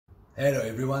Hello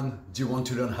everyone, do you want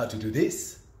to learn how to do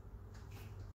this?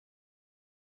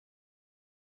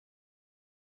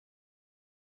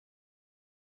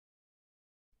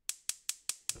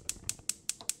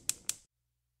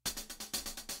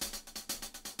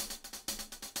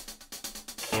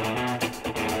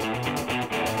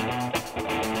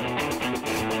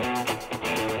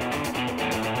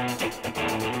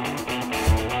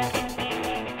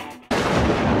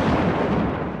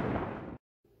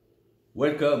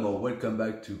 Welcome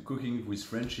back to Cooking with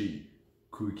Frenchie,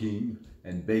 cooking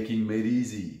and baking made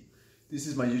easy. This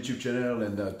is my YouTube channel,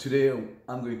 and today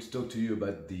I'm going to talk to you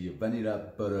about the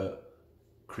vanilla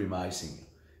buttercream icing.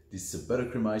 This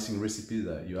buttercream icing recipe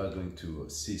that you are going to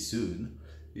see soon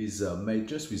is made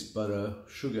just with butter,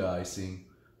 sugar icing,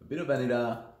 a bit of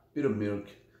vanilla, a bit of milk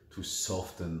to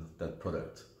soften that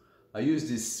product. I use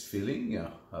this filling,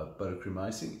 buttercream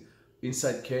icing,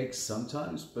 inside cakes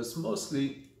sometimes, but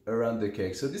mostly around the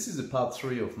cake. So this is the part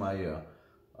 3 of my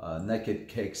naked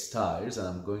cake styles, and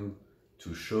I'm going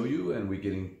to show you, and we're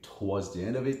getting towards the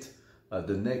end of it.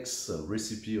 The next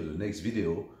recipe or the next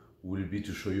video will be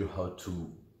to show you how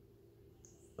to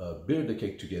build the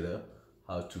cake together,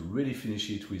 how to really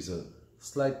finish it with a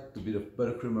slight bit of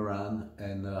buttercream around,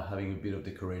 and having a bit of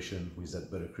decoration with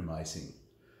that buttercream icing.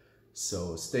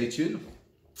 So stay tuned.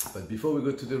 But before we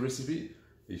go to the recipe,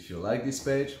 if you like this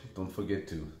page, don't forget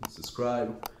to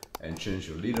subscribe and change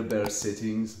your little bell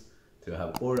settings to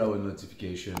have all our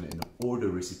notifications and all the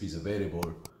recipes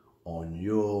available on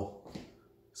your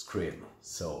screen.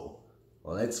 So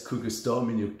let's cook a storm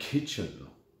in your kitchen.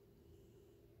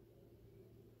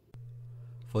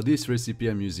 For this recipe,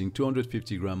 I'm using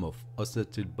 250 grams of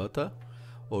unsaturated butter,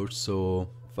 also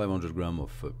 500 grams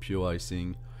of pure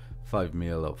icing, 5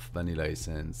 ml of vanilla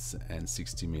essence, and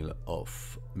 60 ml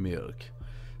of milk.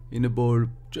 In a bowl,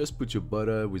 just put your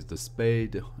butter with the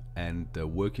spade and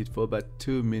work it for about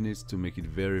 2 minutes to make it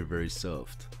very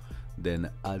soft. Then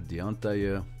add the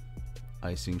entire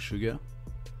icing sugar.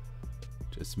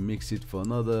 Just mix it for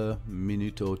another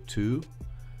minute or 2.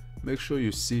 Make sure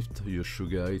you sift your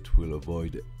sugar, it will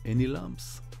avoid any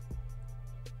lumps.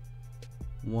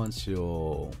 Once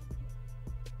your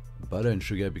butter and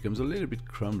sugar becomes a little bit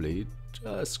crumbly,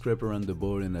 just scrape around the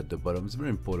bowl and at the bottom. It's very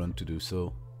important to do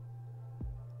so.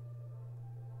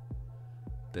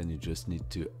 Then you just need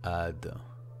to add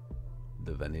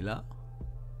the vanilla.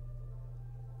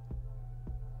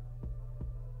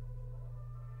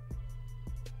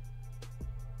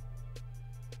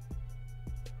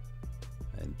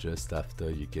 And just after,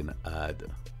 you can add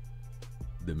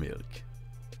the milk.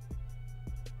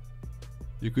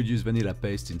 You could use vanilla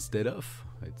paste instead of.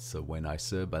 It's way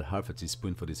nicer, but half a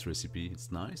teaspoon for this recipe,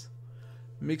 it's nice.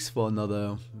 Mix for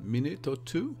another minute or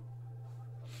 2.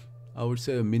 I would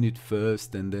say a minute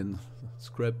first, and then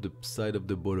scrape the side of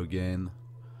the bowl again.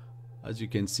 As you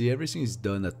can see, everything is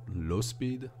done at low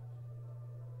speed.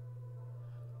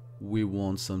 We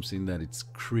want something that it's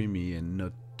creamy and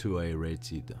not too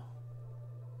aerated.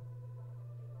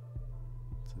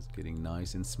 So it's getting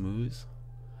nice and smooth.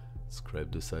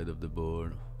 Scrape the side of the bowl.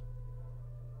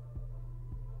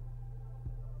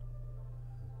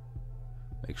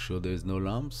 Make sure there's no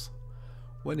lumps.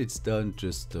 When it's done,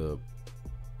 just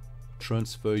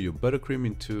transfer your buttercream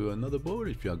into another bowl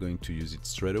if you are going to use it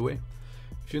straight away.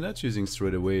 If you're not using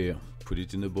straight away, put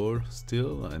it in a bowl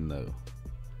still and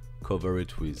cover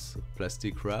it with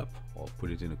plastic wrap or put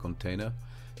it in a container.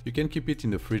 You can keep it in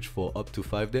the fridge for up to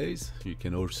 5 days. You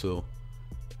can also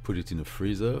put it in a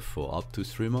freezer for up to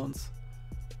 3 months.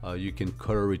 You can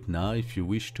color it now if you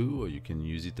wish to, or you can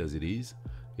use it as it is.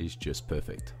 It's just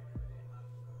perfect.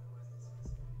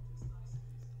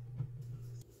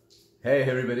 Hey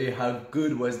everybody, how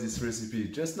good was this recipe?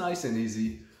 Just nice and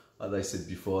easy. As I said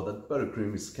before, that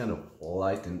buttercream is kind of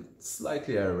light and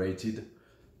slightly aerated.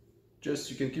 Just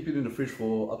you can keep it in the fridge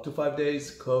for up to 5 days,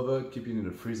 cover, keep it in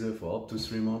the freezer for up to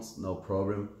 3 months, no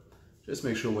problem. Just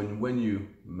make sure when you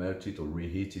melt it or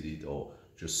reheated it or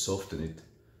just soften it,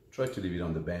 try to leave it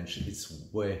on the bench. It's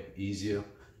way easier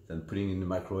than putting it in the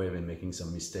microwave and making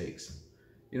some mistakes.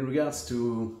 In regards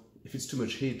to if it's too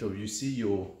much heat or you see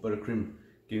your buttercream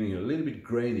getting a little bit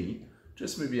grainy,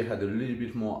 just maybe add a little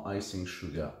bit more icing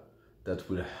sugar. That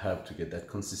will help to get that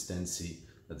consistency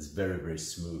that's very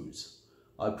smooth.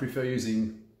 I prefer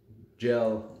using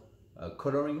gel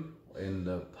coloring and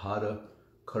powder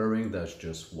coloring that's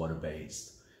just water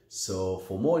based. So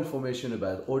for more information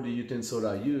about all the utensils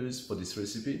I use for this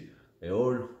recipe, they're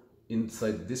all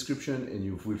inside the description, and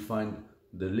you will find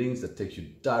the links that take you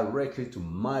directly to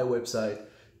my website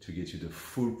to get you the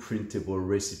full printable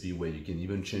recipe where you can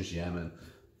even change the amount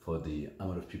for the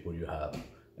amount of people you have.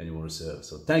 and you want to serve.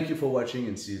 So thank you for watching,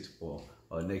 and see you for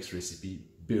our next recipe,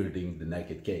 building the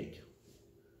naked cake.